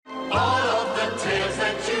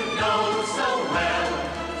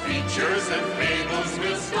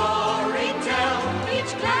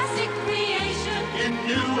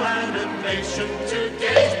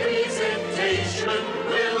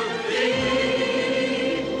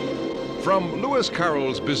From Lewis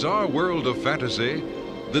Carroll's bizarre world of fantasy,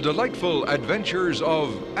 the delightful adventures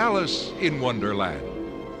of Alice in Wonderland.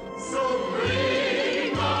 So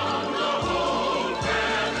bring on the whole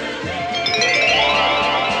family.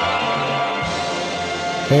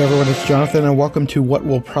 Hey everyone, it's Jonathan, and welcome to what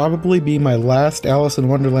will probably be my last Alice in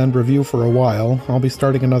Wonderland review for a while. I'll be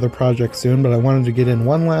starting another project soon, but I wanted to get in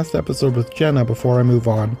one last episode with Jenna before I move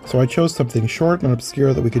on, so I chose something short and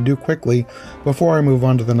obscure that we could do quickly before I move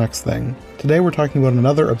on to the next thing. Today we're talking about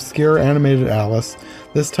another obscure animated Alice,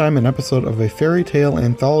 this time an episode of a fairy tale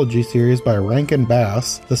anthology series by Rankin,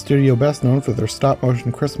 the studio best known for their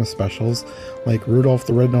stop-motion Christmas specials, like Rudolph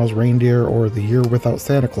the Red-Nosed Reindeer or The Year Without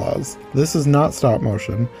Santa Claus. This is not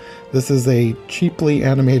stop-motion. This is a cheaply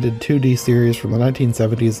animated 2D series from the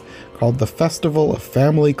 1970s called The Festival of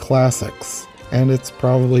Family Classics, and it's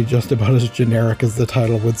probably just about as generic as the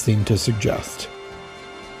title would seem to suggest.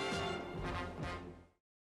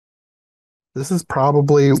 This is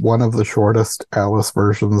probably one of the shortest Alice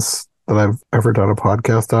versions that I've ever done a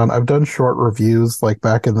podcast on. I've done short reviews like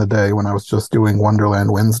back in the day when I was just doing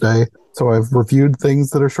Wonderland Wednesday. So I've reviewed things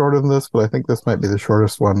that are shorter than this, but I think this might be the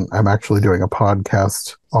shortest one I'm actually doing a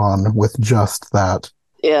podcast on with just that.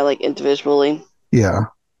 Yeah, like individually. Yeah,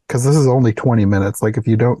 because this is only 20 minutes. Like if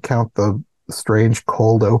you don't count the strange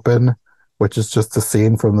cold open, which is just a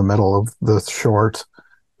scene from the middle of the short,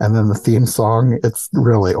 and then the theme song, it's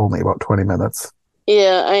really only about 20 minutes.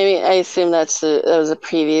 Yeah, I mean, I assume that was a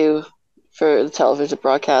preview for the television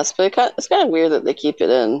broadcast, but it's kind of weird that they keep it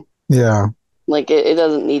in. Yeah. Like, it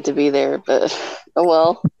doesn't need to be there, but oh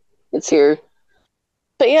well, it's here.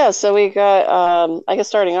 But yeah, so we got, I guess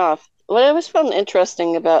starting off, what I always found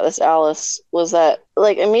interesting about this Alice was that,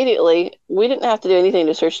 like, immediately, we didn't have to do anything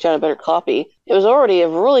to search down a better copy. It was already a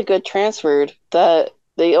really good transfer that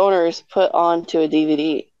the owners put onto a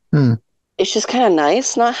DVD. It's just kind of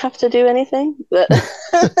nice not have to do anything, but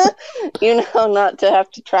not to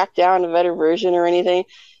have to track down a better version or anything.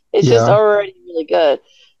 It's just already really good.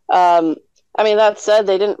 I mean, that said,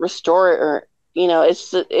 they didn't restore it or,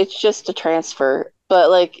 it's just a transfer, but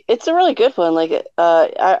like, it's a really good one. Like,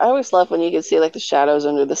 I always love when you can see like the shadows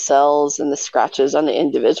under the cells and the scratches on the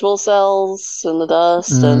individual cells and the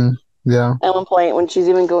dust. And at one point when she's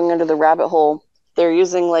even going under the rabbit hole, they're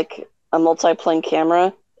using like a multi-plane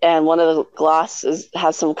camera, and one of the glass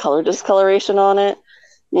has some color discoloration on it,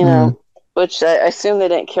 which I assume they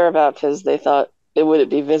didn't care about because they thought it wouldn't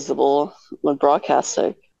be visible when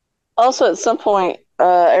broadcasting. Also, at some point,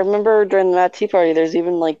 I remember during the Mad Tea Party, there's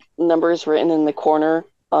even like numbers written in the corner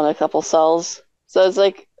on a couple cells. So it's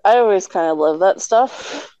like, I always kind of love that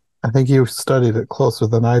stuff. I think you studied it closer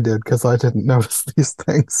than I did because I didn't notice these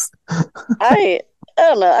things. I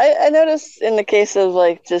don't know. I noticed in the case of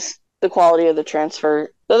like just the quality of the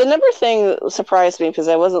transfer. So the number thing surprised me because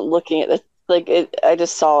I wasn't looking at it. I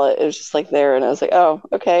just saw it. It was just like there, and I was like, oh,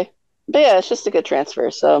 okay. But yeah, it's just a good transfer.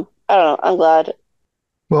 So I don't know. I'm glad.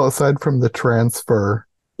 Well, aside from the transfer,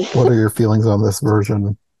 what are your feelings on this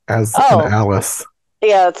version as an Alice?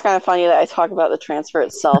 Yeah, it's kind of funny that I talk about the transfer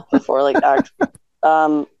itself before like act.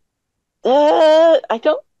 I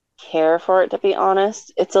don't care for it, to be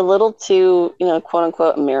honest. It's a little too, quote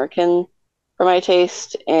unquote American for my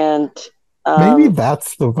taste, and maybe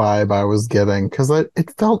that's the vibe I was getting because it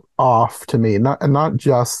felt off to me. Not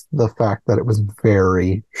just the fact that it was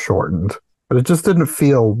very shortened, but it just didn't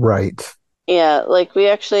feel right. Yeah, like we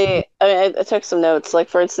actually, I took some notes. Like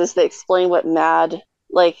for instance, they explain what mad,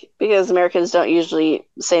 like because Americans don't usually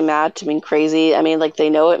say mad to mean crazy. I mean, like they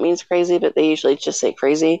know it means crazy, but they usually just say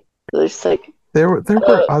crazy. So they're just like there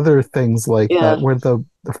were other things like that where the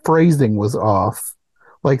phrasing was off.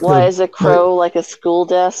 Like why is a crow like a school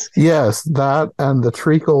desk? Yes, that and the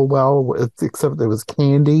treacle well, except it was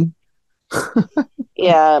candy.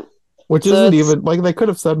 Yeah. Which isn't even, like, they could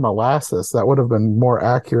have said molasses. That would have been more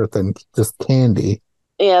accurate than just candy.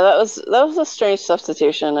 Yeah, that was a strange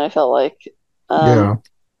substitution, I felt like.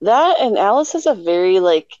 That and Alice has a very,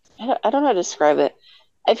 like, I don't know how to describe it.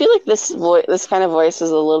 I feel like this kind of voice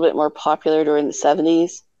is a little bit more popular during the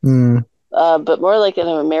 70s. But more like an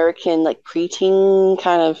American, like, preteen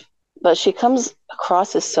kind of, but she comes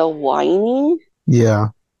across as so whiny. Yeah.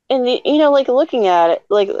 And, like, looking at it,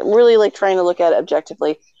 like, really, like, trying to look at it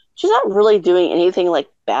objectively, she's not really doing anything, like,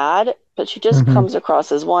 bad, but she just comes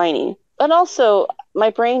across as whiny. And also,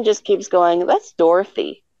 my brain just keeps going, that's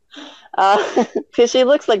Dorothy. Because she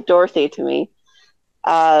looks like Dorothy to me.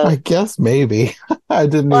 I guess maybe. I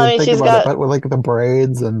didn't even think about it, but with, like, the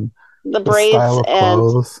braids and the style of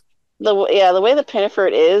clothes. The way the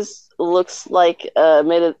Pinafore looks like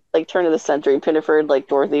turn of the century Pinafore, like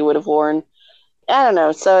Dorothy would have worn. I don't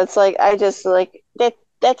know. So it's like I just like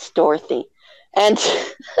that's Dorothy. And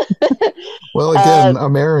Well, uh, again,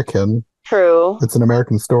 American. true. It's an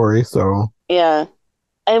American story, so Yeah.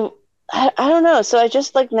 I, I don't know. So I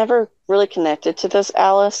just like never really connected to this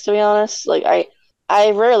Alice, to be honest. Like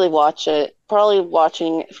I rarely watch it. Probably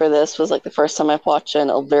watching for this was like the first time I've watched it in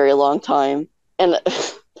a very long time. And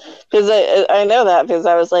because I know that because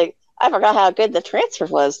I was like, I forgot how good the transfer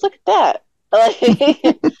was. Look at that. Like,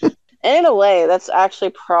 in a way, that's actually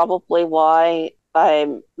probably why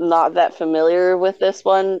I'm not that familiar with this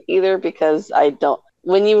one either, because I don't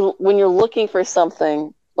when you're looking for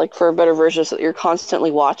something like for a better version, so you're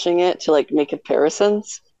constantly watching it to like make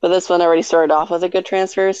comparisons. But this one already started off with a good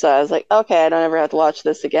transfer, so I was like, okay, I don't ever have to watch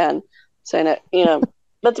this again. So I know,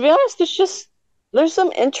 but to be honest, it's just there's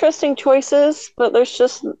some interesting choices, but there's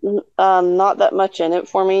just not that much in it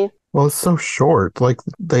for me. well, it's so short. Like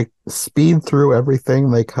they speed through everything.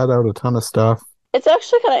 They cut out a ton of stuff. It's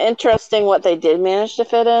actually kind of interesting what they did manage to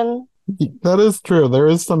fit in. That is true. There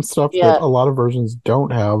is some stuff that Yeah, a lot of versions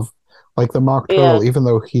don't have, like the mock yeah. turtle, even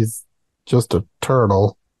though he's just a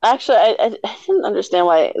turtle. Actually, I didn't understand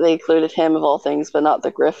why they included him of all things, but not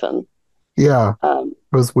the Griffin. Yeah, Um,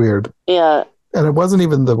 it was weird. yeah, And it wasn't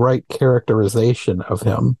even the right characterization of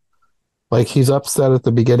him. Like he's upset at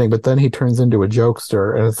the beginning, but then he turns into a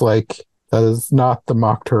jokester, and it's like that is not the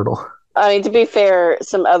mock turtle. I mean, to be fair,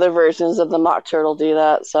 some other versions of the Mock Turtle do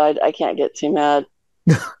that, so I can't get too mad.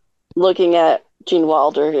 Looking at Gene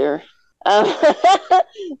Wilder here. Um,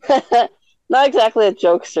 not exactly a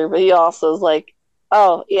jokester, but he also is like,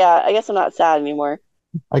 oh, yeah, I guess I'm not sad anymore.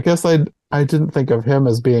 I guess I didn't think of him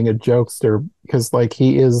as being a jokester because like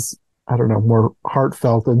he is, I don't know, more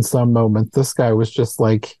heartfelt in some moments. This guy was just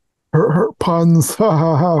like her puns, ha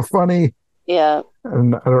ha ha, funny. Yeah.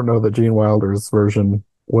 And I don't know that Gene Wilder's version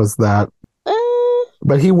was that, Uh,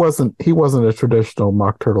 but he wasn't a traditional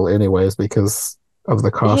mock turtle anyways because of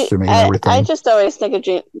the costuming and I everything. just always think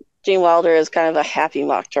of Gene Wilder as kind of a happy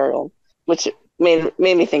Mock Turtle, which made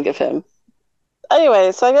me think of him.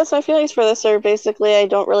 Anyway, so I guess my feelings for this are basically I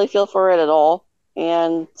don't really feel for it at all.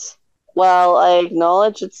 And while I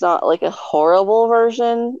acknowledge it's not like a horrible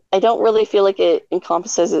version, I don't really feel like it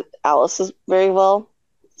encompasses Alice's very well.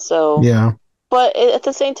 So, Yeah, but at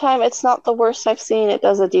the same time, it's not the worst I've seen. It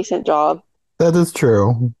does a decent job. that is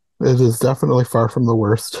true. It is definitely far from the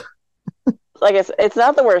worst. Like I said, it's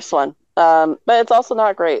not the worst one, but it's also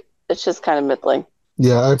not great. It's just kind of middling.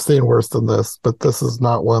 Yeah, I've seen worse than this, but this is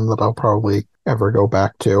not one that I'll probably ever go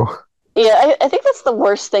back to. Yeah, I think that's the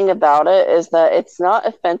worst thing about it is that it's not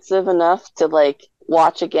offensive enough to like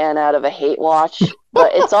watch again out of a hate watch,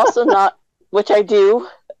 but it's also not, which I do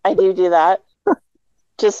that.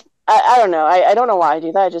 Just I don't know, I don't know why I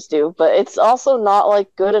do that, I just do, but it's also not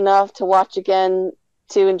like good enough to watch again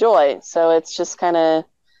to enjoy. So it's just kind of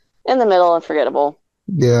in the middle and forgettable.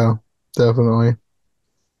 Yeah, definitely.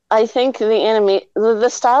 I think the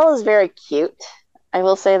style is very cute. I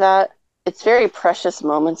will say that it's very precious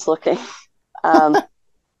moments looking. Um,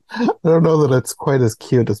 I don't know that it's quite as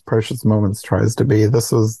cute as Precious Moments tries to be.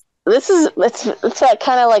 This was, it's that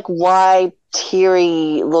kind of like wide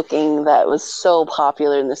teary looking that was so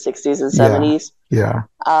popular in the 60s and yeah, 70s. yeah.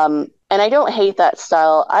 And I don't hate that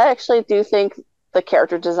style. I actually do think the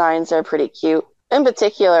character designs are pretty cute. In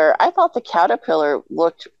particular, I thought the caterpillar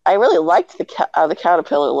looked. I really liked how the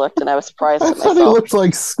caterpillar looked, and I was surprised I at thought he myself. looked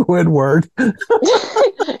like Squidward,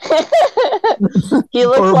 He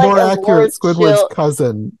looks or like more a more accurate, Squidward's chill.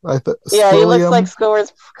 cousin. I thought Yeah, he looks like Squilliam,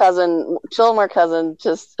 Squidward's cousin, Chillmore cousin.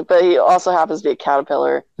 But he also happens to be a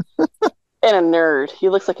caterpillar and a nerd. He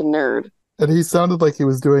looks like a nerd. and he sounded like he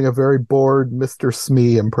was doing a very bored Mr.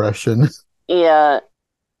 Smee impression. Yeah,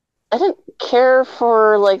 I didn't care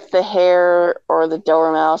for like the hair or the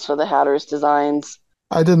Dormouse or the Hatter's designs.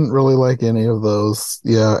 I didn't really like any of those.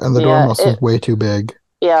 Yeah, and the Yeah, Dormouse was way too big.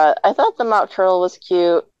 yeah, I thought the Mock Turtle was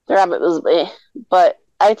cute. The rabbit was, but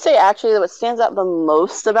I'd say actually what stands out the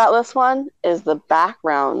most about this one is the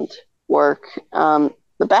background work.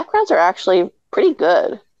 The backgrounds are actually pretty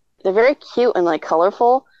good. They're very cute and like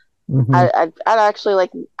colorful. Hmm. I'd actually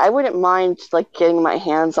like I wouldn't mind like getting my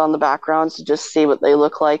hands on the backgrounds to just see what they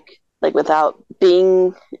look like without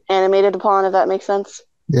being animated upon, if that makes sense.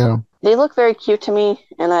 Yeah. They look very cute to me,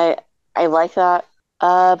 and I like that.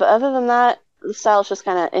 But other than that, the style is just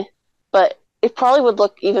kind of But it probably would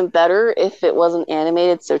look even better if it wasn't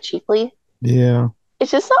animated so cheaply. Yeah.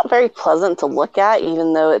 It's just not very pleasant to look at,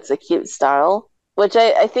 even though it's a cute style, which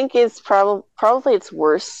I think is probably its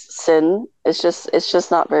worst sin. It's just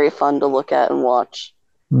not very fun to look at and watch.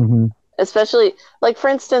 Hmm. Especially like for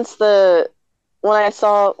instance, when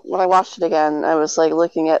I watched it again, I was like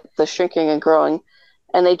looking at the shrinking and growing,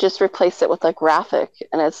 and they just replaced it with a graphic.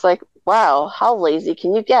 And it's like, wow, how lazy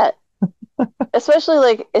can you get? Especially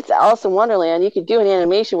like it's Alice in Wonderland. You could do an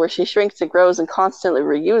animation where she shrinks and grows and constantly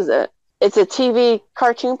reuse it. It's a TV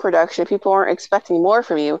cartoon production. People aren't expecting more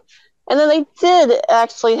from you. And then they did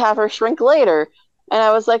actually have her shrink later. And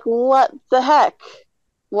I was like, what the heck?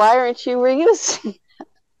 Why aren't you reusing?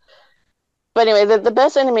 But anyway, the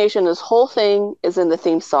best animation, this whole thing is in the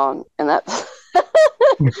theme song, and that's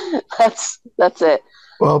it.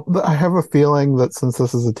 Well, I have a feeling that since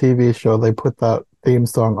this is a TV show, they put that theme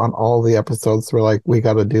song on all the episodes. We're like, we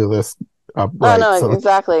got to do this Oh right. no, So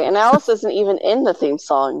exactly. And Alice isn't even in the theme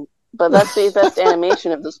song, but that's the best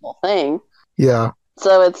animation of this whole thing. yeah,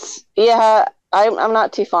 So it's I'm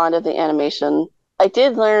not too fond of the animation. I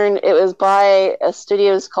did learn it was by a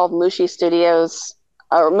studios called Mushi Studios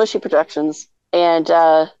or Mushi Productions. And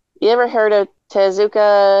you ever heard of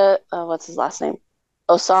Tezuka? What's his last name?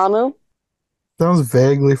 Osamu. sounds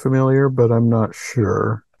vaguely familiar, but I'm not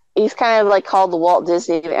sure. He's kind of like called the Walt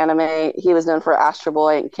Disney of anime. He was known for Astro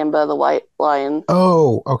Boy and Kimba the White Lion.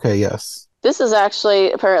 Oh, okay, yes. This is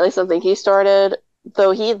actually apparently something he started,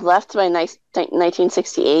 though he left by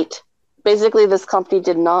 1968. Basically, this company he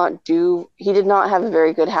did not have a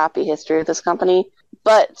very good happy history with this company.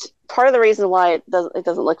 But part of the reason why it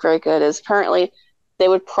doesn't look very good is apparently they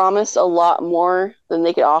would promise a lot more than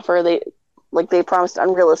they could offer. They promised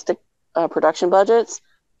unrealistic production budgets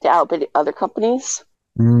to outbid other companies.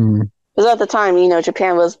 Mm. Because at the time,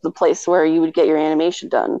 Japan was the place where you would get your animation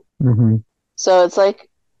done. Mm-hmm. So it's like,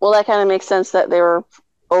 well, that kind of makes sense that they were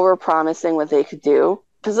over-promising what they could do.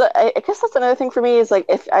 Because I guess that's another thing for me is like,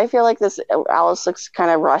 if I feel like this Alice looks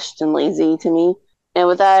kind of rushed and lazy to me. And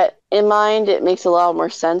with that in mind, it makes a lot more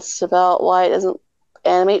sense about why it doesn't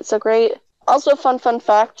animate so great. Also, fun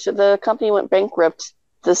fact, the company went bankrupt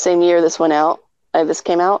the same year this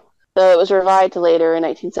came out. So it was revived later in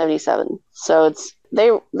 1977. So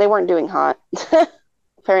they weren't doing hot.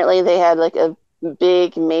 Apparently, they had like a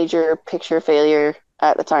big major picture failure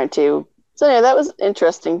at the time too. So yeah, that was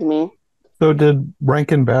interesting to me. So did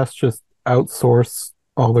Rankin Bass just outsource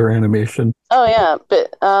all their animation? Oh yeah,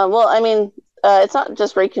 but well, I mean, it's not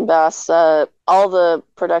just Rankin Bass. All the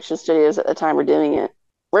production studios at the time were doing it.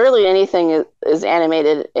 Rarely anything is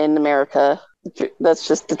animated in America. That's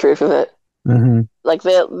just the truth of it. Mm-hmm. Like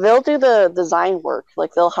they'll do the design work.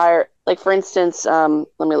 Like they'll hire, like for instance, let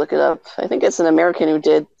me look it up. I think it's an American who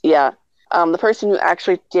did, yeah. The person who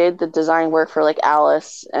actually did the design work for like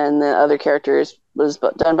Alice and the other characters was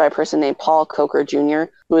done by a person named Paul Coker Jr.,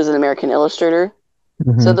 who is an American illustrator.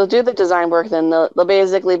 Mm-hmm. So they'll do the design work, then they'll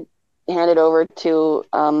basically hand it over to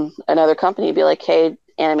another company, be like, hey,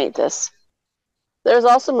 animate this. There's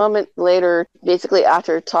also a moment later, basically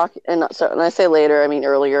after talking, and so when I say later, I mean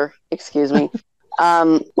earlier, excuse me,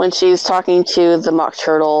 when she's talking to the Mock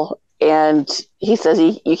Turtle, and he says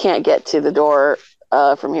you can't get to the door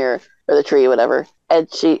from here, or the tree, whatever. And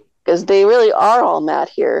because they really are all mad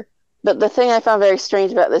here. But the thing I found very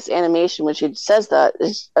strange about this animation when she says that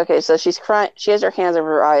is, okay, so she's crying, she has her hands over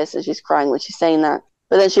her eyes, and she's crying when she's saying that.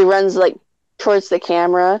 But then she runs like towards the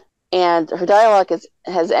camera, and her dialogue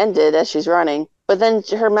has ended as she's running. But then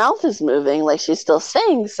her mouth is moving, like she's still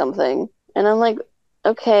saying something. And I'm like,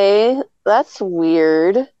 okay, that's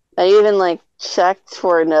weird. I even like checked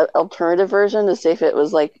for an alternative version to see if it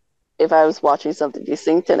was like, if I was watching something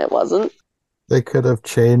desynced, and it wasn't. They could have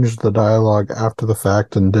changed the dialogue after the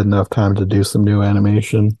fact and didn't have time to do some new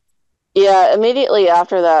animation. Yeah, immediately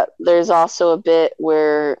after that, there's also a bit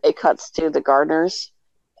where it cuts to the gardeners,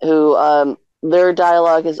 who their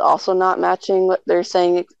dialogue is also not matching what they're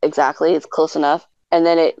saying exactly. It's close enough. And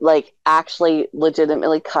then it like actually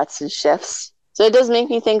legitimately cuts and shifts. So it does make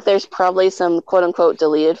me think there's probably some quote unquote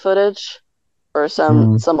deleted footage or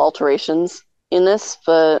some alterations in this,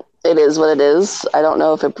 but it is what it is. I don't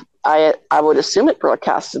know if I would assume it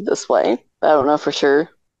broadcasted this way, but I don't know for sure.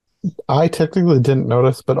 I technically didn't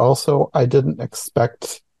notice, but also I didn't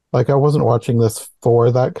expect, like I wasn't watching this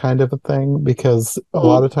for that kind of a thing, because a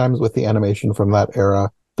lot of times with the animation from that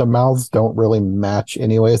era, the mouths don't really match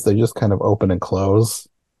anyways. They just kind of open and close.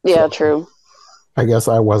 Yeah, So true. I guess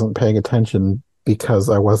I wasn't paying attention because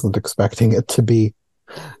I wasn't expecting it to be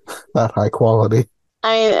that high quality.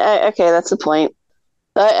 I mean, okay, that's the point.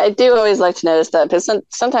 I do always like to notice that, because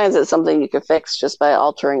sometimes it's something you could fix just by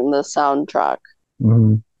altering the soundtrack.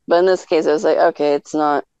 Mm-hmm. But in this case, I was like, okay, it's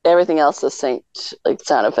not, everything else is synced, like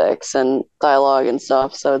sound effects and dialogue and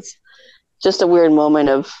stuff. So it's just a weird moment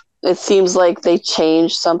of, it seems like they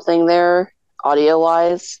changed something there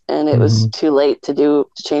audio-wise, and it was too late to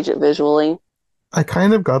change it visually. I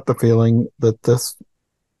kind of got the feeling that this,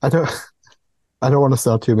 I don't, I don't want to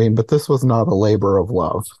sound too mean, but this was not a labor of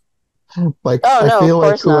love. Like, Oh I no, of feel like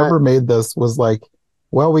course not. whoever made this was like,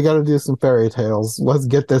 well, we got to do some fairy tales. Let's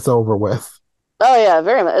get this over with. Oh yeah,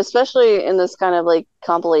 very much. Especially in this kind of like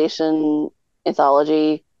compilation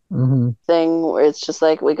anthology Hmm. thing where it's just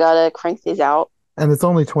like we gotta crank these out. And it's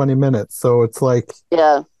only 20 minutes, so it's like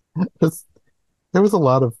Yeah. it's, there was a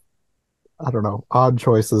lot of, I don't know, odd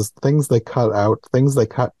choices, things they cut out, things they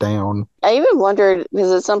cut down. I even wondered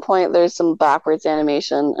because at some point there's some backwards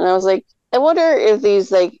animation, and I was like, I wonder if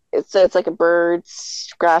these like it's like a bird's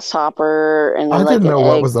grasshopper and then I like didn't an know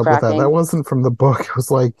what egg was up with that. That cracking. wasn't from the book. It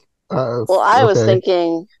was like, Well, okay. I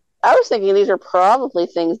was thinking these are probably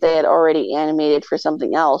things they had already animated for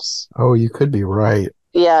something else. Oh, you could be right.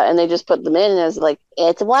 Yeah, and they just put them in as like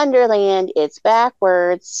it's Wonderland, it's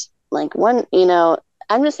backwards. Like one,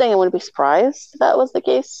 I'm just saying I wouldn't be surprised if that was the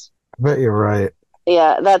case. I bet you're right.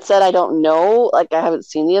 Yeah, that said, I don't know. Like, I haven't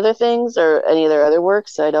seen the other things or any of their other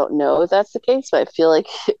works, so I don't know if that's the case. But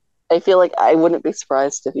I feel like I wouldn't be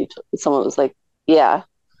surprised if someone was like, "Yeah,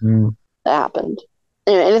 Mm. that happened."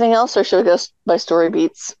 Anyway, anything else, or should we go by story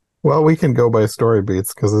beats? Well, we can go by story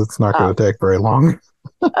beats because it's not going Oh, to take very long.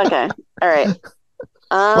 okay, all right.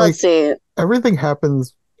 Let's Like, see. everything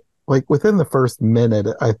happens like within the first minute.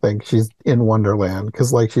 I think she's in Wonderland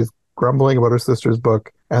because like she's grumbling about her sister's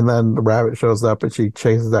book, and then the rabbit shows up and she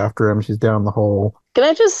chases after him. She's down the hole. Can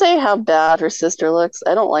I just say how bad her sister looks?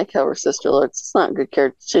 I don't like how her sister looks. It's not a good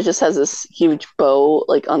character. She just has this huge bow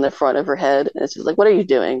like on the front of her head, and it's just like, what are you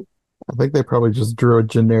doing? I think they probably just drew a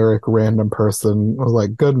generic random person. Was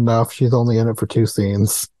like, good enough. She's only in it for 2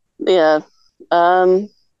 scenes. Yeah. Um,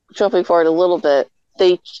 Jumping forward a little bit,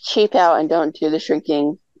 they cheap out and don't do the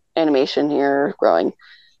shrinking animation here growing.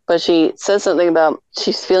 But she says something about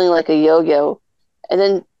she's feeling like a yo-yo. And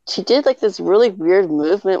then she did like this really weird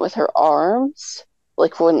movement with her arms,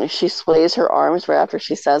 like when she sways her arms right after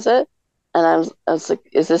she says it. And I was like,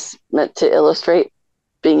 is this meant to illustrate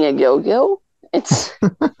being a yo-yo? It's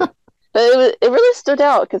but it really stood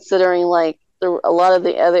out considering like a lot of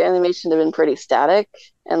the other animation had been pretty static,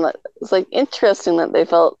 and it's like interesting that they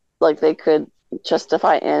felt like they could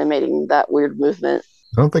justify animating that weird movement.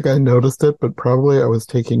 I don't think I noticed it, but probably I was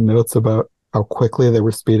taking notes about how quickly they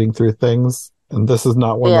were speeding through things. And this is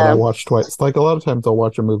not one that I Yeah. watched twice. Like a lot of times I'll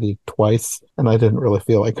watch a movie twice, and I didn't really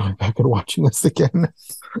feel like going back and watching this again.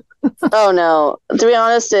 Oh no. To be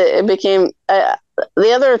honest, it became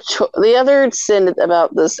the other sin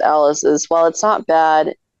about this Alice is while it's not bad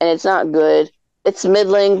and it's not good, it's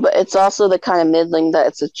middling, but it's also the kind of middling that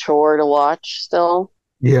it's a chore to watch still.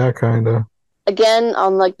 Yeah, kind of. Again,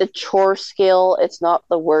 on like the chore scale, it's not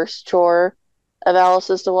the worst chore of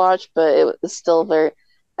Alice's to watch, but it was still very.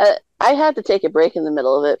 I had to take a break in the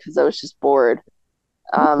middle of it because I was just bored.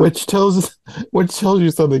 Um, Which tells which tells you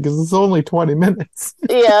something because it's only 20 minutes.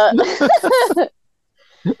 yeah,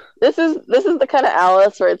 this is the kind of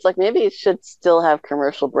Alice where it's like maybe it should still have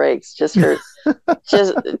commercial breaks just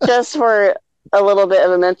just for a little bit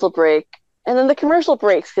of a mental break. And then the commercial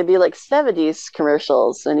breaks could be like 70s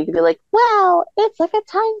commercials, and you could be like, wow, it's like a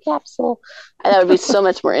time capsule. And that would be so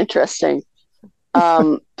much more interesting.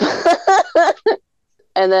 Um,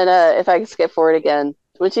 and then if I could skip forward again,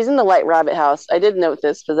 when she's in the White Rabbit house, I did note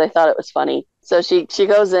this because I thought it was funny. So she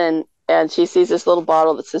goes in and she sees this little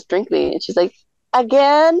bottle that says "Drink me," and she's like,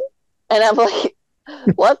 "Again?" And I'm like,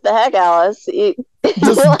 "What the heck, Alice? You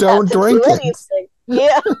Just don't have don't to do drink it. anything."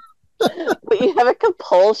 Yeah, but you have a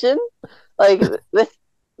compulsion. Like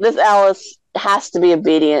this Alice has to be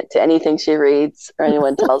obedient to anything she reads or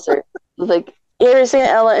anyone tells her. Like, you ever seen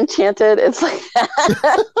Ella Enchanted? It's like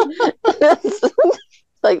that. It's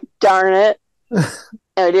like, darn it.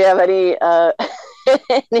 Do you have any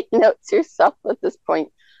any notes yourself at this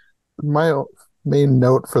point? My main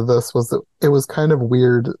note for this was that it was kind of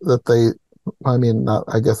weird that I mean, not,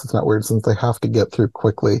 I guess it's not weird since they have to get through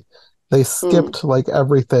quickly. They Mm, skipped like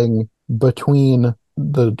everything between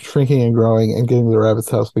the shrinking and growing and getting to the rabbit's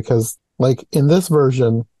house because, like, in this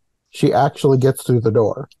version, she actually gets through the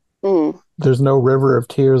door. mm. There's no river of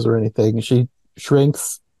tears or anything. She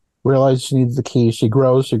shrinks, realizes she needs the key. She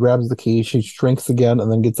grows, she grabs the key, she shrinks again,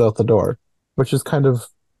 and then gets out the door, which is kind of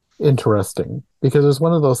interesting because it's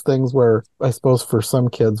one of those things where I suppose for some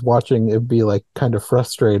kids watching it'd be like kind of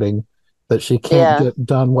frustrating that she can't Yeah. get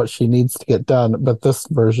done what she needs to get done, but this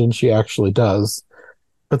version she actually does.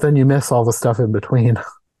 But then you miss all the stuff in between.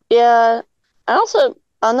 Yeah. I also,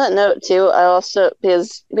 on that note too,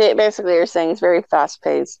 because basically you're saying it's very fast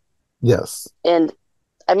paced. Yes. And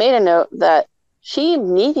I made a note that she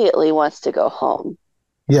immediately wants to go home.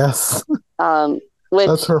 Yes. Um,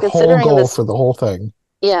 That's which her whole considering goal this, for the whole thing.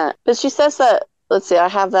 yeah, but she says that, let's see, I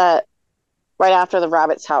have that right after the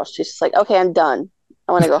rabbit's house. She's just like, okay, I'm done.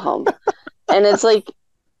 I want to go home. And it's like,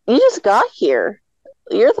 you just got here.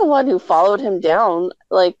 You're the one who followed him down.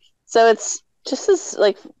 Like, so it's just this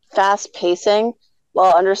like fast pacing,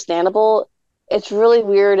 while understandable. It's really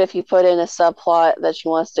weird if you put in a subplot that she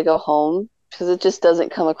wants to go home because it just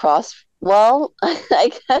doesn't come across well.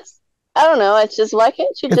 I guess I don't know. It's just why can't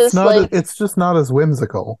you It's just not. like It's just not as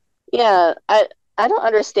whimsical. yeah, I don't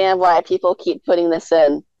understand why people keep putting this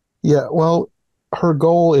in. Yeah. Well, her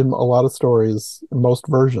goal in a lot of stories, in most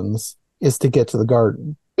versions, is to get to the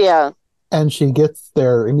garden, Yeah. and she gets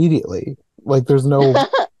there immediately. Like there's no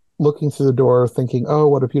looking through the door thinking, "Oh,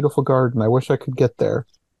 what a beautiful garden. I wish I could get there."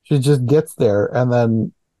 She just gets there and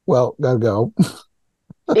then, well, gotta go.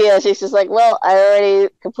 Yeah, she's just like, well, I already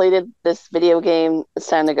completed this video game. It's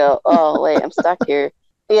time to go. Oh, wait, I'm stuck here.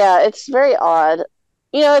 Yeah, it's very odd.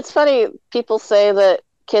 You know, it's funny. People say that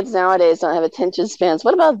kids nowadays don't have attention spans.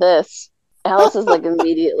 What about this? Alice is like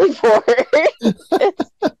immediately bored.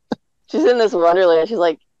 She's in this Wonderland. She's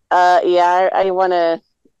like, yeah, I wanna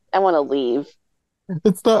leave.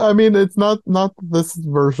 It's not, I mean, it's not this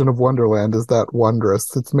version of Wonderland is that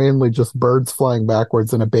wondrous. It's mainly just birds flying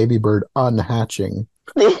backwards and a baby bird unhatching.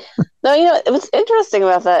 No, you know, what's interesting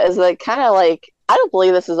about that is like kind of like I don't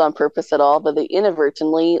believe this is on purpose at all, but they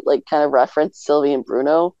inadvertently like kind of reference Sylvie and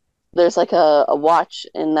Bruno. There's like a watch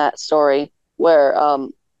in that story where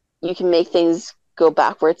you can make things go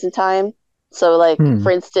backwards in time. So like Hmm.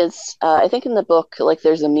 for instance, I think in the book like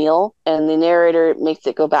there's a meal and the narrator makes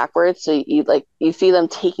it go backwards. So you see them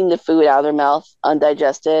taking the food out of their mouth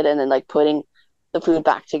undigested and then like putting the food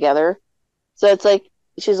back together. So it's like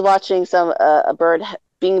she's watching a bird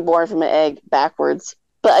being born from an egg backwards.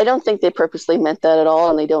 But I don't think they purposely meant that at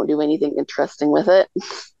all, and they don't do anything interesting with it.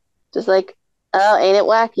 Just like, oh, ain't it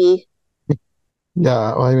wacky?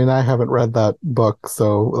 Yeah, well, I mean, I haven't read that book,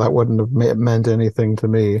 so that wouldn't have meant anything to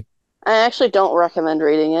me. I actually don't recommend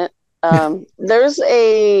reading it. There's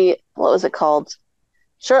a what was it called?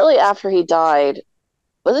 Shortly after he died,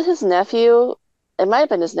 was it his nephew? It might have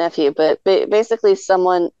been his nephew, but basically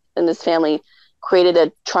someone in his family created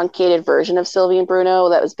a truncated version of Sylvie and Bruno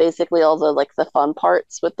that was basically all the like the fun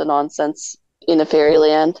parts with the nonsense in the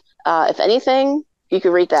fairyland. If anything, you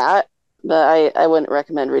could read that, but I wouldn't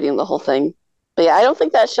recommend reading the whole thing. But yeah, I don't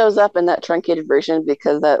think that shows up in that truncated version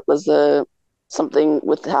because that was something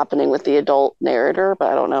with happening with the adult narrator,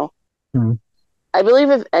 but I don't know. Hmm. I believe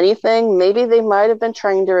if anything, maybe they might have been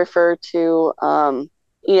trying to refer to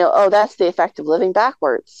oh, that's the effect of living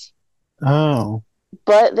backwards. Oh,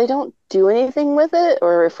 But they don't do anything with it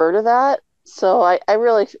or refer to that. So I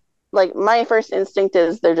really like my first instinct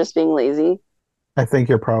is they're just being lazy. I think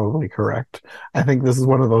you're probably correct. I think this is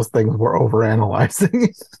one of those things we're overanalyzing.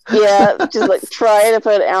 Yeah, just like try to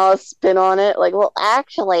put Alice spin on it. Like, well,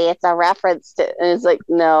 actually, it's a reference to, and it's like,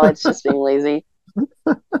 no, it's just being lazy.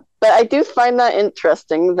 But I do find that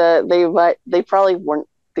interesting that they probably weren't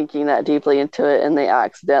thinking that deeply into it, and they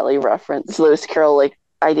accidentally referenced Lewis Carroll like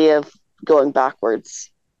idea of going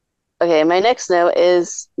backwards. Okay, my next note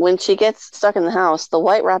is when she gets stuck in the house, the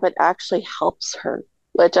white rabbit actually helps her,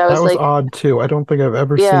 which I was That was like, odd too. I don't think I've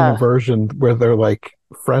ever seen a yeah, version where they're like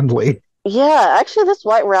friendly. yeah. Actually, this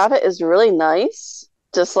white rabbit is really nice.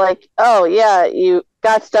 Just like, oh yeah, you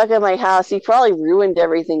got stuck in my house. You probably ruined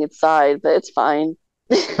everything inside, but it's fine.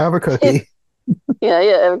 Have a cookie. Yeah,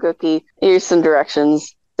 have a cookie. Here's some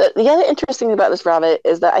directions. The other interesting thing about this rabbit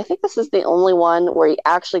is that I think this is the only one where he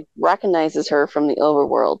actually recognizes her from the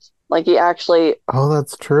overworld. Like he actually Oh,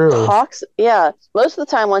 that's true. talks. Yeah, most of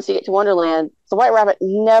the time, once you get to Wonderland, the White Rabbit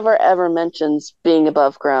never ever mentions being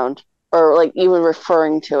above ground or like even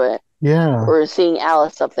referring to it Yeah. or seeing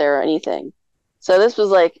Alice up there or anything. So this was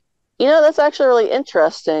like, that's actually really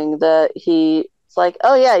interesting that he's like,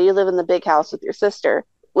 oh yeah, you live in the big house with your sister,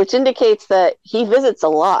 which indicates that he visits a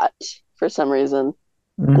lot for some reason.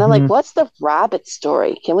 And I'm like, Hmm. what's the rabbit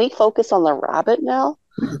story? Can we focus on the rabbit now?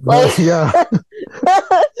 Like, Yeah.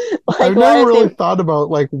 like I've why never is really he? thought about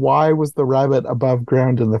like why was the rabbit above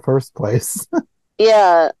ground in the first place?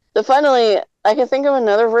 Yeah. But finally, I can think of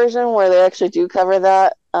another version where they actually do cover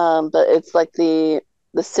that. But it's like the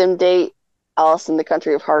sim date Alice in the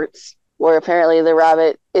Country of Hearts, where apparently the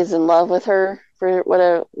rabbit is in love with her for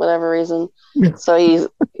whatever reason. So he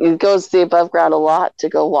goes to the above ground a lot to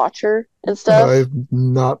go watch her and stuff. I've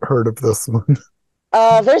not heard of this one.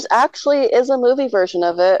 There's actually is a movie version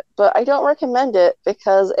of it, but I don't recommend it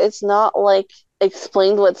because it's not like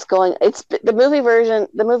explained what's going. It's the movie version.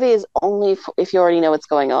 The movie is only if you already know what's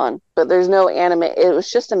going on, but there's no anime. It was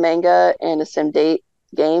just a manga and a sim date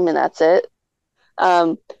game, and that's it.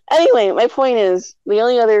 Um, anyway, my point is the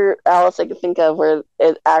only other Alice I could think of where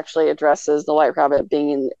it actually addresses the White Rabbit being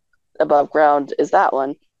in above ground is that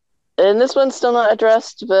one. And this one's still not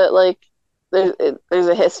addressed, but like there's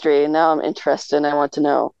a history, and now I'm interested and I want to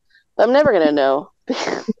know. But I'm never gonna know.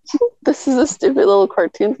 This is a stupid little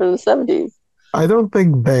cartoon from the 70s. I don't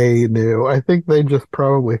think they knew. I think they just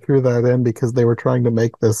probably threw that in because they were trying to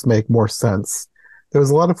make this make more sense. There was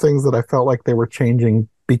a lot of things that I felt like they were changing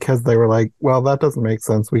because they were like, well, that doesn't make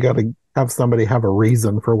sense. We got to have somebody have a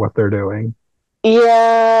reason for what they're doing.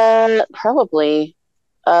 Yeah, probably.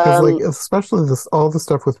 Because, like, Um, especially this, all the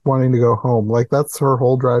stuff with wanting to go home, like, that's her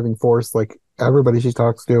whole driving force. Like, everybody she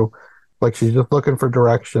talks to, like, she's just looking for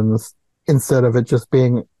directions instead of it just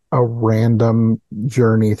being a random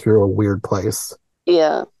journey through a weird place.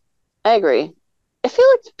 yeah, I agree. I feel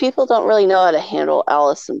like people don't really know how to handle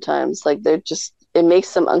Alice sometimes. Like they're just it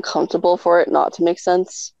makes them uncomfortable for it not to make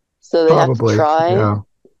sense. So they have to Probably, try. yeah.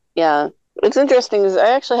 Yeah. It's interesting because I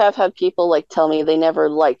actually have had people like tell me they never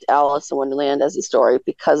liked Alice in Wonderland as a story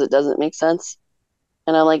because it doesn't make sense.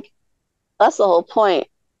 And I'm like, that's the whole point.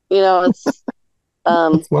 It's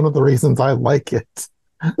um That's one of the reasons I like it.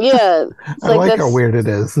 yeah, it's I like like how that's weird it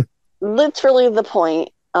is. literally the point.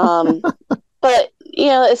 But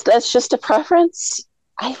that's just a preference.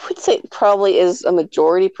 I would say it probably is a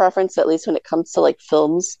majority preference, at least when it comes to like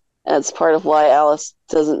films. And it's part of why Alice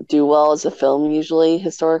doesn't do well as a film usually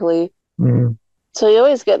historically. Mm. So you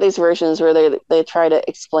always get these versions where they try to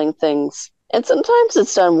explain things. And sometimes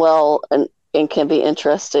it's done well and can be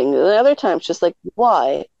interesting. And other times just like,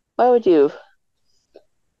 why? Why would you?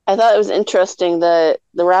 I thought it was interesting that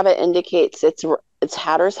the rabbit indicates it's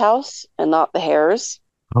Hatter's house and not the hare's.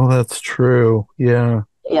 Oh, that's true. Yeah.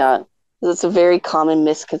 Yeah, it's a very common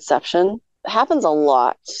misconception. It happens a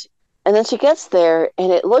lot. And then she gets there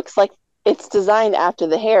and it looks like it's designed after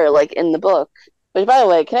the hair, like in the book. Which, by the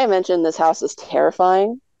way, can I mention this house is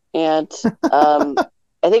terrifying? And um,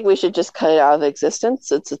 I think we should just cut it out of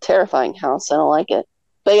existence. It's a terrifying house. I don't like it.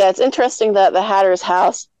 But yeah, it's interesting that the Hatter's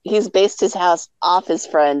house, he's based his house off his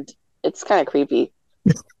friend. It's kind of creepy.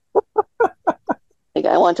 Like,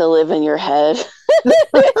 I want to live in your head.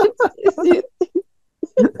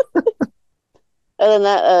 And then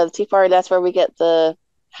that tea party, that's where we get the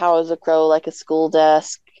how is a crow like a school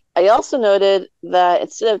desk. I also noted that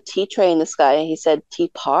instead of tea tray in the sky, he said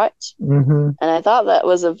teapot. Hmm. And I thought that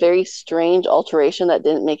was a very strange alteration that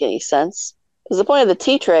didn't make any sense. Because the point of the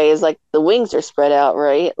tea tray is like the wings are spread out,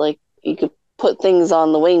 right? Like you could put things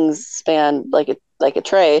on the wings span like a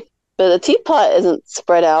tray. But the teapot isn't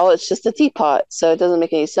spread out, it's just a teapot, so it doesn't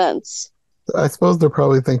make any sense. I suppose they're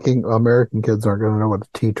probably thinking American kids aren't going to know what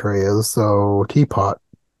a tea tray is, so teapot.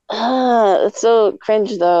 It's so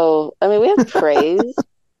cringe though. I mean, we have trays.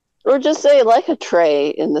 Or just say like a tray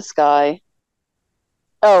in the sky.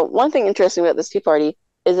 Oh, one thing interesting about this tea party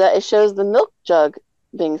is that it shows the milk jug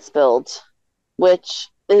being spilled, which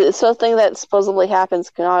is something that supposedly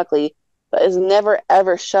happens canonically, but is never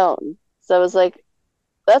ever shown. So I was like,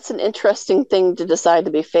 that's an interesting thing to decide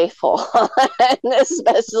to be faithful on,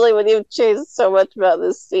 especially when you've changed so much about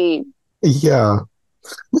this scene. Yeah.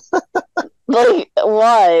 Like,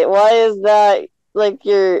 why? Why is that like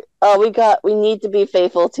you're oh we need to be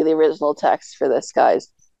faithful to the original text for this, guys.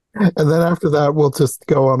 And then after that, we'll just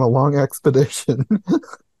go on a long expedition.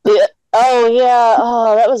 Yeah. Oh yeah.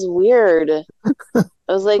 Oh, that was weird. I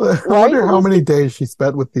was like, I why wonder are how these many days she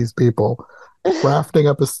spent with these people, rafting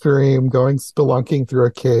up a stream, going spelunking through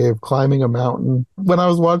a cave, climbing a mountain. When I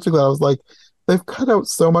was watching that, I was like, they've cut out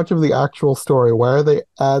so much of the actual story. Why are they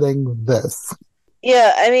adding this?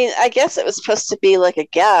 Yeah, I mean, I guess it was supposed to be like a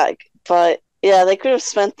gag, but yeah, they could have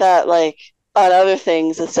spent that like on other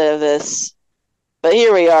things instead of this. But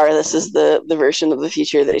here we are. This is the version of the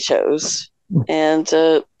future they chose. And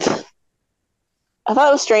I thought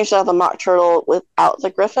it was strange to have the mock turtle without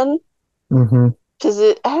the griffin. Hmm. Because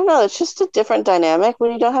I don't know, it's just a different dynamic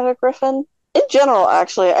when you don't have a griffin. In general,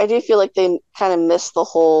 actually, I do feel like they kind of missed the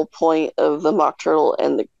whole point of the mock turtle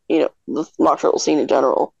and the mock turtle scene in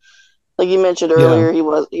general. Like you mentioned Yeah. earlier,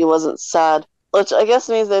 he wasn't sad, which I guess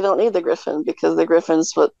means they don't need the griffin because the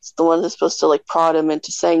griffin's what's the one that's supposed to like prod him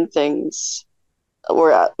into saying things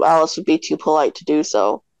where Alice would be too polite to do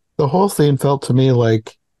so. The whole scene felt to me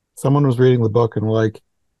like someone was reading the book and like,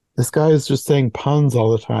 this guy is just saying puns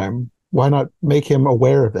all the time. Why not make him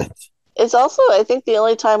aware of it? It's also, I think, the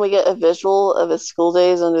only time we get a visual of his school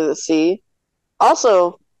days under the sea.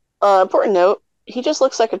 Also, important note, he just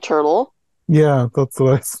looks like a turtle. Yeah, that's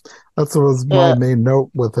what was my Yeah, main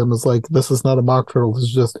note with him is like, this is not a mock turtle, this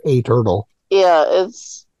is just a turtle. yeah,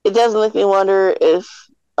 it does make me wonder if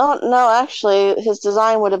Oh no, actually, his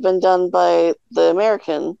design would have been done by the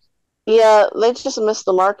American. Yeah, they just missed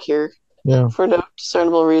the mark here Yeah. for no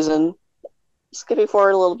discernible reason. Skipping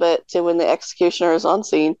forward a little bit to when the executioner is on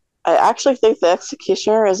scene. I actually think the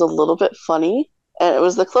executioner is a little bit funny, and it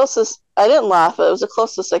was the closest. I didn't laugh, but it was the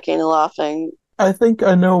closest I came to laughing. I think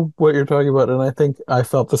I know what you're talking about, and I think I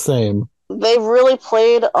felt the same. They really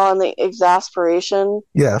played on the exasperation.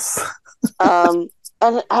 Yes. Um,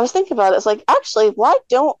 and I was thinking about it. It's like, actually, why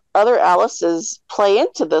don't other Alices play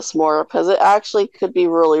into this more? Because it actually could be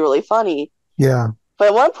really, really funny. Yeah. But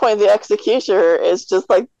at one point, the executioner is just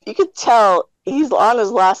like, you could tell he's on his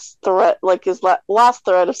last threat, like his last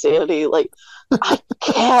threat of sanity. Like, I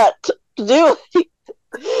can't do it.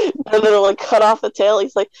 And then like cut off the tail.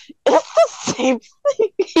 He's like, it's the same thing.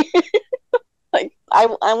 Like, I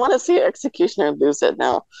want to see executioner lose it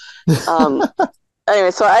now. Um, anyway,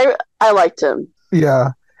 so I liked him. Yeah.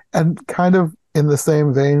 And kind of in the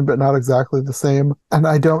same vein, but not exactly the same. And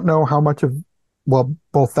I don't know how much of, well,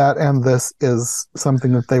 both that and this is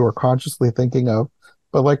something that they were consciously thinking of.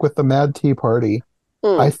 But like with the Mad Tea Party,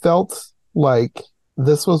 I felt like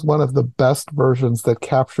this was one of the best versions that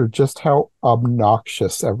captured just how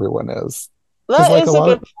obnoxious everyone is. That like is a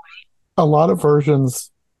good point. A lot of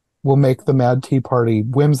versions will make the Mad Tea Party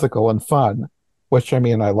whimsical and fun, which I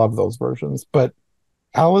mean, I love those versions, but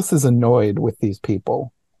Alice is annoyed with these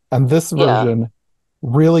people. And this version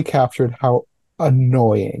really captured how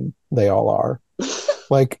annoying they all are.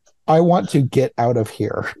 Like, I want to get out of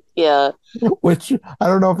here. Yeah. Which I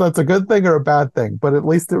don't know if that's a good thing or a bad thing, but at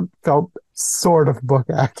least it felt sort of book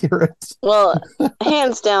accurate. Well,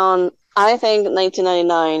 hands down, I think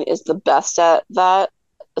 1999 is the best at that,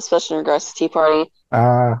 especially in regards to Tea Party.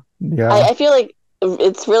 Yeah. I feel like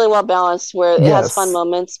it's really well balanced where it has fun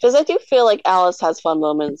moments, because I do feel like Alice has fun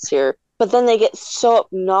moments here, but then they get so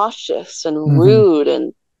obnoxious and rude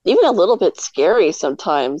and even a little bit scary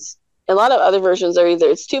sometimes. A lot of other versions are either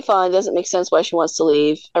it's too fun, it doesn't make sense why she wants to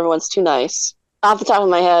leave, everyone's too nice. Off the top of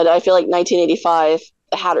my head, I feel like 1985,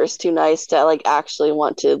 the Hatter's too nice to like actually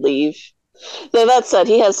want to leave. Though that said,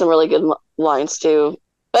 he has some really good lines too.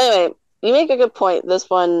 But anyway, you make a good point. This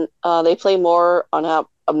one, they play more on how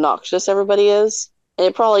obnoxious everybody is, and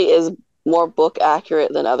it probably is more book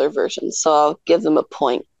accurate than other versions. So I'll give them a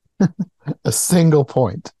point. A single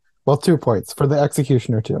point. Well, 2 points for the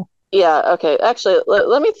executioner too. Yeah, okay. Actually,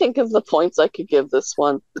 let me think of the points I could give this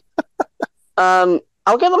one. I'll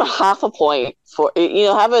give them half a point for,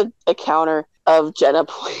 have a counter of Jenna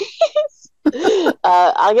points.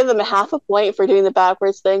 I'll give them half a point for doing the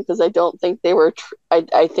backwards thing because I don't think they were.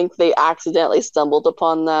 I think they accidentally stumbled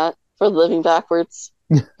upon that for living backwards.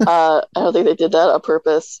 I don't think they did that on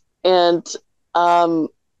purpose. And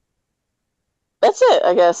that's it,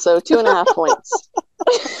 I guess. So 2.5 points.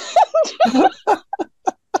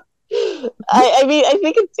 I mean, I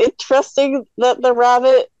think it's interesting that the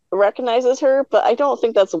rabbit recognizes her, but I don't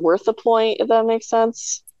think that's worth a point, if that makes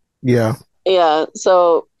sense. Yeah. Yeah,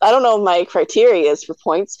 so I don't know what my criteria is for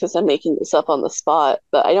points because I'm making this up on the spot,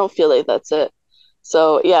 but I don't feel like that's it.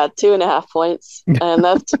 So yeah, 2.5 points. And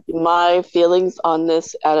that's my feelings on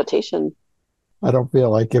this adaptation. I don't feel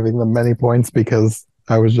like giving them many points because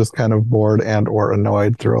I was just kind of bored and or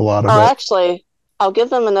annoyed through a lot of it. Actually, I'll give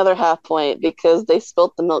them another half point because they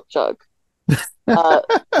spilled the milk jug.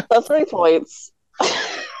 So 3 points.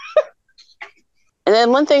 And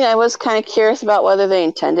then one thing I was kind of curious about whether they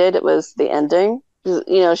intended it was the ending.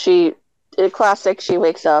 Classic, she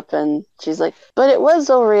wakes up and she's like, but it was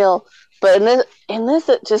so real. But in this,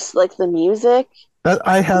 it just like the music.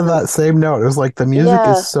 I had that same note. It was like the music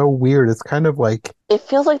is so weird. It's kind of like it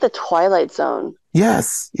feels like the Twilight Zone.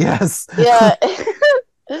 Yes. Yeah. Alice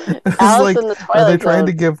like, in the Twilight Zone. Are they trying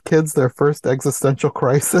to give kids their first existential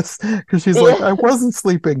crisis? Because she's like, I wasn't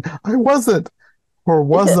sleeping. I wasn't. Or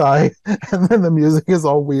was I? And then the music is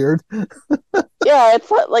all weird. Yeah,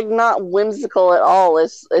 it's not whimsical at all.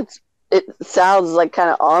 It sounds like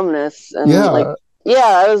kind of ominous and I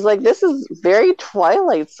was like, this is very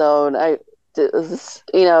Twilight Zone. I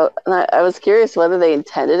was curious whether they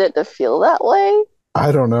intended it to feel that way.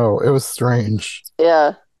 I don't know. It was strange.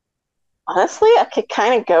 Yeah. Honestly, I could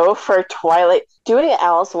kind of go for Twilight. Doing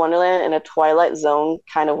Alice in Wonderland in a Twilight Zone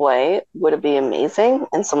kind of way would be amazing,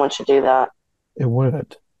 and someone should do that. It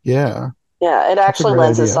would. Yeah. Yeah, it actually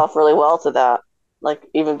lends itself really well to that, like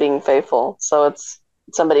even being faithful. So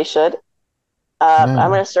somebody should. I'm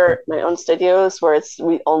going to start my own studios where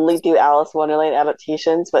we only do Alice in Wonderland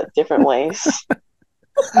adaptations, but different ways.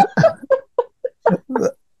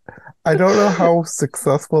 I don't know how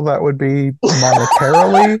successful that would be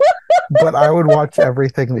monetarily, but I would watch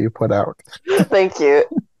everything that you put out. Thank you.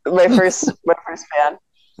 My first fan.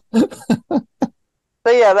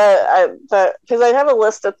 But yeah, that because I have a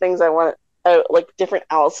list of things I want, like different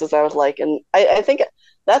Alices I would like, and I think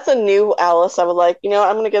that's a new Alice I would like. I'm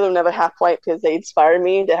gonna give them another half point because they inspired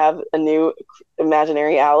me to have a new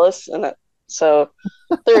imaginary Alice, and so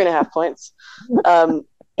 3.5 points. Um,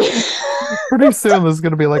 Pretty soon there's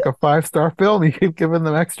going to be like a 5-star film. You keep giving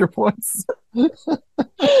them extra points. no,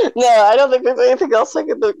 I don't think there's anything else I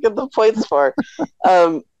could get the points for.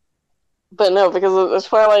 But no, because the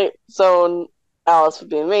Twilight Zone Alice would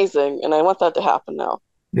be amazing, and I want that to happen now.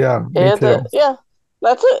 Yeah, me too. Yeah,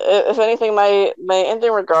 that's it. If anything, my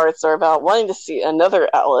ending regards are about wanting to see another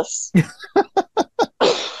Alice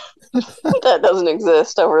that doesn't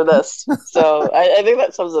exist over this. So I think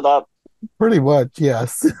that sums it up. Pretty much,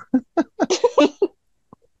 yes. And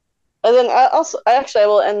then I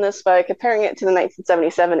will end this by comparing it to the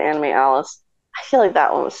 1977 anime Alice. I feel like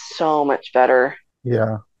that one was so much better.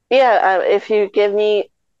 Yeah. Yeah, if you give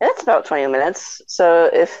me, it's about 20 minutes. So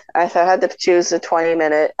if I had to choose a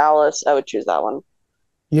 20-minute Alice, I would choose that one.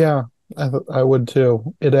 Yeah, I would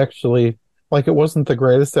too. It actually, like, it wasn't the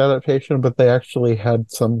greatest adaptation, but they actually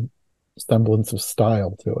had some semblance of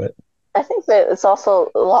style to it. I think that it's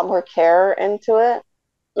also a lot more care into it.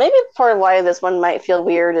 Maybe part of why this one might feel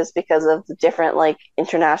weird is because of the different like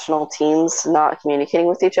international teams not communicating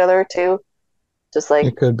with each other too. Just like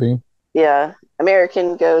It could be. yeah,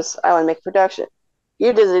 American goes, I want to make production.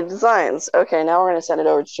 You did the designs. Okay, now we're going to send it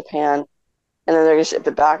over to Japan, and then they're going to ship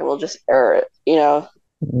it back, and we'll just error it.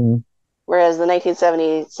 Mm. Whereas the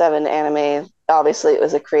 1977 anime, obviously, it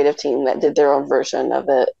was a creative team that did their own version of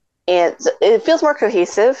it, and it feels more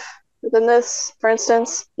cohesive than this. For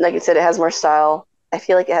instance, like you said, it has more style. I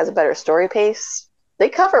feel like it has a better story pace. They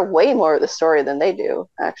cover way more of the story than they do.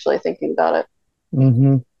 Actually, thinking about it.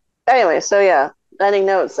 Mm-hmm. Anyway, so yeah, ending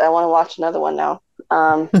notes. I want to watch another one now.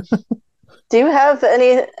 Do you have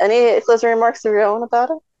any closing remarks of your own about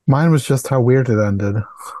it? Mine was just how weird it ended.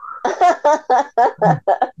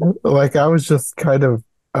 Like, I was just kind of,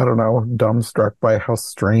 I don't know, dumbstruck by how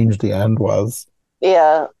strange the end was.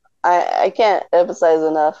 Yeah, I can't emphasize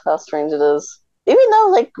enough how strange it is. Even though,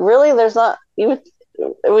 like, really, there's not even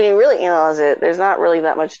when you really analyze it, there's not really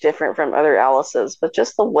that much different from other Alice's, but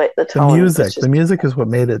just the way the tone. The music is what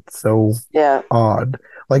made it so odd.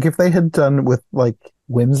 Like, if they had done with like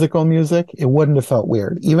whimsical music, it wouldn't have felt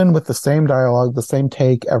weird. Even with the same dialogue, the same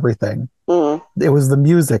take, everything. It was the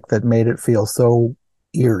music that made it feel so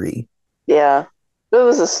eerie. Yeah, it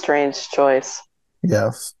was a strange choice.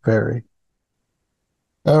 Yes, very.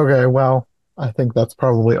 Okay, well, I think that's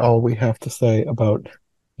probably all we have to say about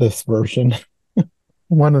this version.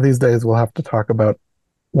 One of these days we'll have to talk about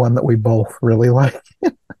one that we both really like.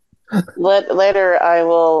 Later I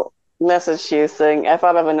will message you saying I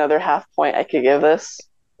thought of another half point I could give this.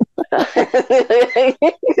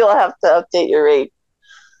 You'll have to update your rate.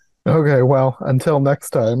 Okay, well, until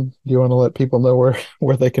next time, do you want to let people know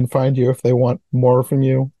where they can find you if they want more from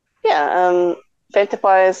you? Yeah,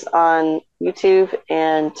 Phantomwise on YouTube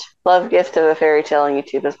and Love Gift of a Fairy Tale on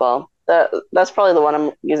YouTube as well. That's probably the one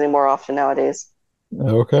I'm using more often nowadays.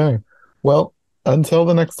 Okay. Well, until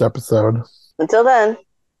the next episode. Until then.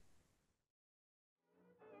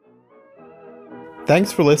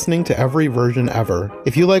 Thanks for listening to Every Version Ever.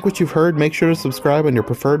 If you like what you've heard, make sure to subscribe on your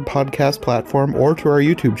preferred podcast platform or to our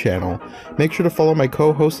YouTube channel. Make sure to follow my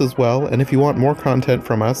co-hosts as well, and if you want more content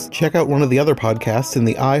from us, check out one of the other podcasts in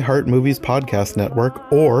the iHeart Movies Podcast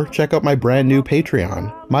Network, or check out my brand new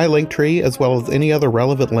Patreon. My link tree, as well as any other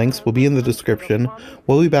relevant links, will be in the description.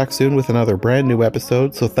 We'll be back soon with another brand new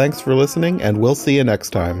episode, so thanks for listening, and we'll see you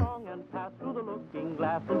next time.